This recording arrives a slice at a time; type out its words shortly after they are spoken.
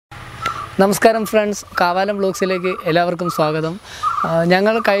നമസ്കാരം ഫ്രണ്ട്സ്, കാവാലം ബ്ലോഗ്സിലേക്ക് എല്ലാവർക്കും സ്വാഗതം.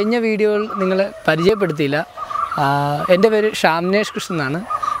 ഞങ്ങൾ കഴിഞ്ഞ വീഡിയോയിൽ നിങ്ങളെ പരിചയപ്പെടുത്തിയില്ല. എൻ്റെ പേര് ഷാംനേഷ് കൃഷ്ണൻ എന്നാണ്.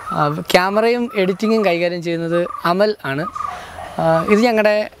 ക്യാമറയും എഡിറ്റിങ്ങും കൈകാര്യം ചെയ്യുന്നത് അമൽ ആണ്. ഇത്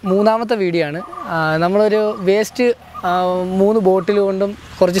ഞങ്ങളുടെ മൂന്നാമത്തെ വീഡിയോ ആണ്. നമ്മളൊരു വേസ്റ്റ് 3 ബോട്ടിൽ കൊണ്ടും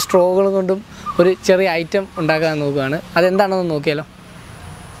കുറച്ച് സ്ട്രോകൾ കൊണ്ടും ഒരു ചെറിയ ഐറ്റം ഉണ്ടാക്കാൻ നോക്കുകയാണ്. അതെന്താണെന്ന് നോക്കിയാലോ.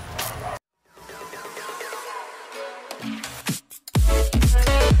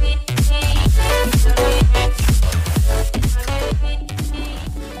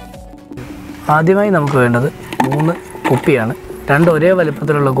 ആദ്യമായി നമുക്ക് വേണ്ടത് 3 കുപ്പിയാണ്. 2 ഒരേ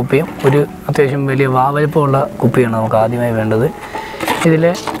വലിപ്പത്തിലുള്ള കുപ്പിയും ഒരു അത്യാവശ്യം വലിയ വലിപ്പമുള്ള കുപ്പിയാണ് നമുക്ക് ആദ്യമായി വേണ്ടത്.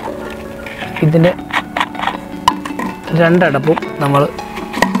 ഇതിൻ്റെ 2 അടപ്പും നമ്മൾ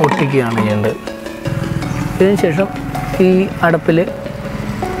ഒട്ടിക്കുകയാണ് ചെയ്യേണ്ടത്. ഇതിന് ശേഷം ഈ അടപ്പിൽ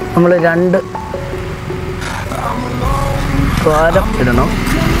നമ്മൾ 2 ദ്വാരം ഇടണം.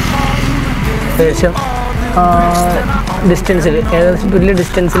 ഏകദേശം ഡിസ്റ്റൻസിൽ, ഏകദേശം തുല്യ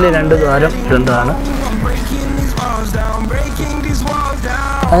ഡിസ്റ്റൻസിൽ 2 ദ്വാരം ഇടേണ്ടതാണ്.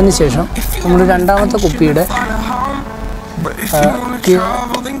 അതിനുശേഷം നമ്മൾ രണ്ടാമത്തെ കുപ്പിയുടെ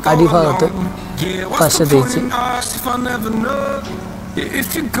അടിഭാഗത്ത് പശ തേച്ച്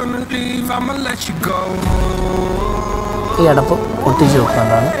ഈ അടപ്പ് ഒട്ടിച്ച്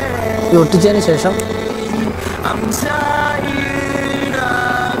വെക്കേണ്ടതാണ്. ഈ ഒട്ടിച്ചതിന് ശേഷം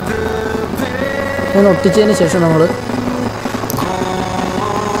ഇങ്ങനെ ഒട്ടിച്ചതിന് ശേഷം നമ്മൾ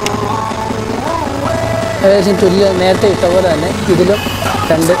ഏകദേശം നേരത്തെ ഇട്ട പോലെ തന്നെ ഇതിലും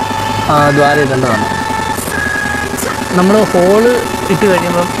 2 ദ്വാരം ഇടേണ്ടതാണ്. നമ്മൾ ഹോള് ഇട്ട്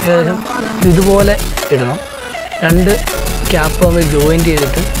കഴിയുമ്പം ഏകദേശം ഇതുപോലെ ഇടണം. 2 ക്യാപ്പ് നമ്മൾ ജോയിൻ്റ്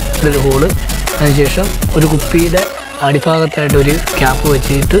ചെയ്തിട്ട് ഒരു ഹോള്, അതിനുശേഷം ഒരു കുപ്പിയുടെ അടിഭാഗത്തായിട്ട് ഒരു ക്യാപ്പ്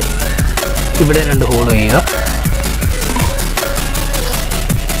വെച്ചിട്ട് ഇവിടെ 2 ഹോള് ചെയ്യുക.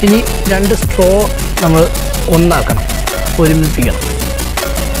 ഇനി 2 സ്ട്രോ നമ്മൾ ഒന്നാക്കണം, ഒരുമിപ്പിക്കണം.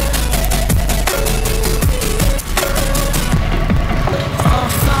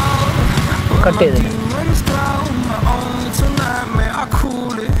 കട്ട് ചെയ്തിട്ട്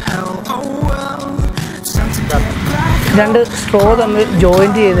 2 സ്ട്രോ തമ്മിൽ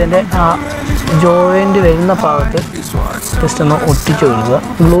ജോയിൻ്റ് ചെയ്തതിൻ്റെ ആ ജോയിൻ്റ് വരുന്ന ഭാഗത്ത് ജസ്റ്റ് ഒന്ന് ഒട്ടിച്ച് കൊടുക്കുക.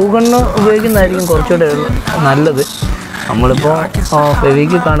 ഗ്ലൂ ഗണ്ണ് ഉപയോഗിക്കുന്നതായിരിക്കും കുറച്ചുകൂടെ നല്ലത്. നമ്മളിപ്പോൾ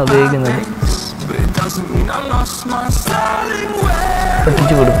ഫെവിക്വിക്കാണ് ഉപയോഗിക്കുന്നത്.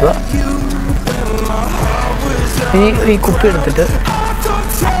 ഒട്ടിച്ച് കൊടുക്കുക. ഇനി ഈ കുപ്പി എടുത്തിട്ട്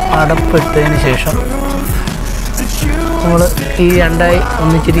അടപ്പിട്ടതിന് ശേഷം നമ്മൾ ഈ 2ആയി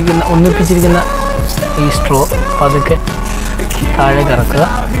ഒന്നിപ്പിച്ചിരിക്കുന്ന ഈ സ്ട്രോ പതുക്കെ താഴെ ഇറക്കുക.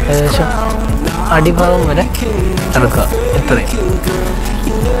 ഏകദേശം അടിഭാഗം വരെ ഇറക്കുക. ഇത്രയും.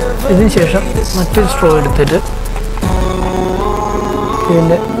 ഇതിന് ശേഷം മറ്റൊരു സ്ട്രോ എടുത്തിട്ട്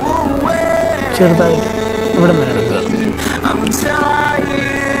ഇതിൻ്റെ ചെറുതായിട്ട് ഇവിടെ വരെ എടുക്കുക.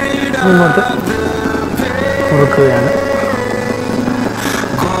 മുന്നോട്ട് മുറുക്കുകയാണ്.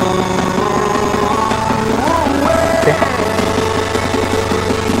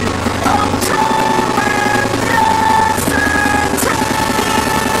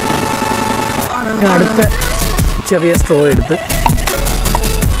 അടുത്ത ചെറിയ സ്ട്രോ എടുത്ത്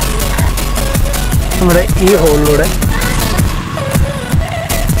നമ്മുടെ ഈ ഹോളിലൂടെ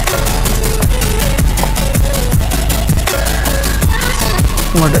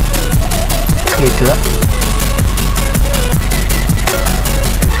ഇങ്ങോട്ട് കയറ്റുക.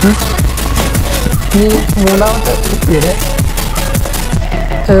 ഈ മൂന്നാമത്തെ കുപ്പിയുടെ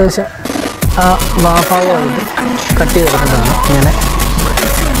ഏകദേശം ആ ഭാഗമായിട്ട് കട്ട് ചെയ്തെടുക്കുന്നതാണ്. ഇങ്ങനെ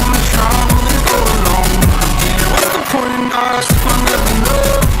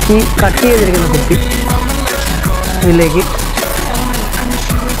ഈ കട്ട് ചെയ്തിരിക്കുന്ന കുപ്പി ഇതിലേക്ക്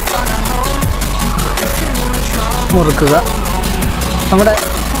മുറുക്കുക. നമ്മുടെ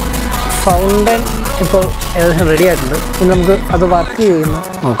ഫൗണ്ടൻ ഇപ്പോൾ ഏകദേശം റെഡി ആയിട്ടുണ്ട്. ഇനി നമുക്ക് അത് വർക്ക് ചെയ്യുന്ന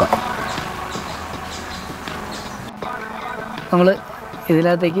നോക്കാം. നമ്മൾ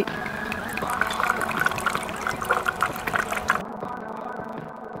ഇതിനകത്തേക്ക്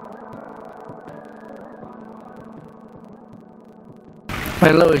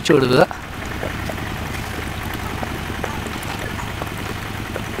വെള്ളം ഒഴിച്ചു കൊടുക്കുക.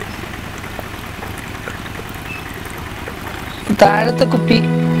 താഴത്തെ കുപ്പി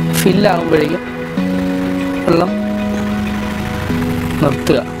ഫില്ലാകുമ്പോഴേക്കും വെള്ളം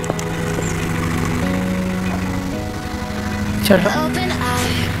നിർത്തുക. ചേട്ടാ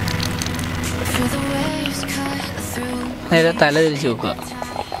നേരെ തല തിരിച്ച് വെക്കുക.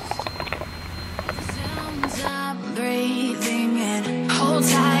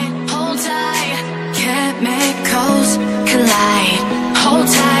 chemicals collide. Hold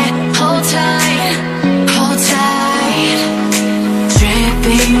tight, hold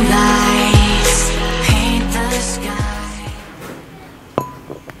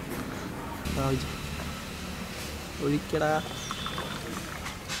ഇരിക്കടാ.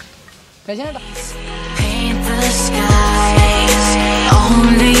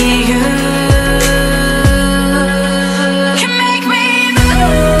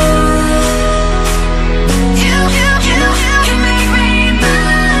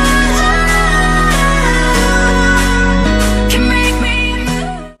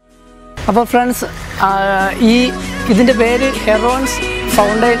 അപ്പോൾ ഫ്രണ്ട്സ്, ഇതിൻ്റെ പേര് ഹെറോൺസ്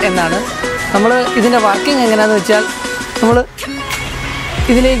ഫൗണ്ടൈൻ എന്നാണ്. നമ്മൾ ഇതിൻ്റെ വർക്കിംഗ് എങ്ങനെയാണെന്ന് വെച്ചാൽ, നമ്മൾ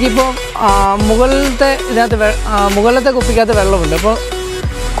ഇതിലേക്കിപ്പോൾ മുകളിലത്തെ കുപ്പിക്കകത്ത് വെള്ളമുണ്ട്. അപ്പോൾ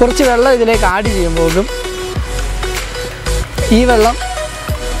കുറച്ച് വെള്ളം ഇതിലേക്ക് ആഡ് ചെയ്യുമ്പോഴും ഈ വെള്ളം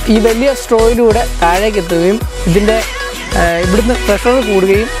ഈ വലിയ സ്ട്രോയിലൂടെ താഴേക്ക് എത്തുകയും ഇവിടുന്ന് പ്രഷർ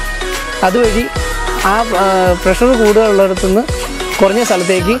കൂടുകയും അതുവഴി ആ പ്രഷർ കൂടുതലുള്ളിടത്തുനിന്ന് കുറഞ്ഞ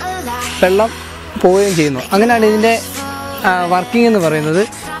സ്ഥലത്തേക്ക് വെള്ളം പോവുകയും ചെയ്യുന്നു. അങ്ങനെയാണ് ഇതിൻ്റെ വർക്കിംഗ് എന്ന് പറയുന്നത്.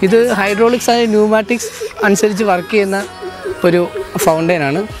 ഇത് ഹൈഡ്രോളിക്സ് ആയ ന്യൂമാറ്റിക്സ് അനുസരിച്ച് വർക്ക് ചെയ്യുന്ന ഒരു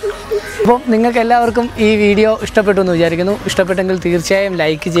ഫൗണ്ടൈനാണ്. അപ്പോൾ നിങ്ങൾക്ക് എല്ലാവർക്കും ഈ വീഡിയോ ഇഷ്ടപ്പെട്ടു എന്ന് വിചാരിക്കുന്നു. ഇഷ്ടപ്പെട്ടെങ്കിൽ തീർച്ചയായും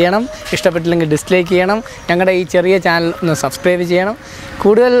ലൈക്ക് ചെയ്യണം, ഇഷ്ടപ്പെട്ടില്ലെങ്കിൽ ഡിസ്ലൈക്ക് ചെയ്യണം. ഞങ്ങളുടെ ഈ ചെറിയ ചാനൽ ഒന്ന് സബ്സ്ക്രൈബ് ചെയ്യണം.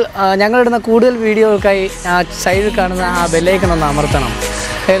 ഞങ്ങളിടുന്ന കൂടുതൽ വീഡിയോകൾക്കായി ആ സൈഡിൽ കാണുന്ന ആ ബെല്ലൈക്കൺ ഒന്ന് അമർത്തണം.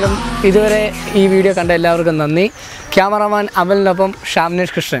 ഏതായാലും ഇതുവരെ ഈ വീഡിയോ കണ്ട എല്ലാവർക്കും നന്ദി. ക്യാമറാമാൻ അമലിനൊപ്പം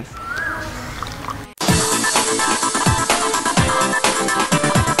ഷാംനേഷ് കൃഷ്ണൻ.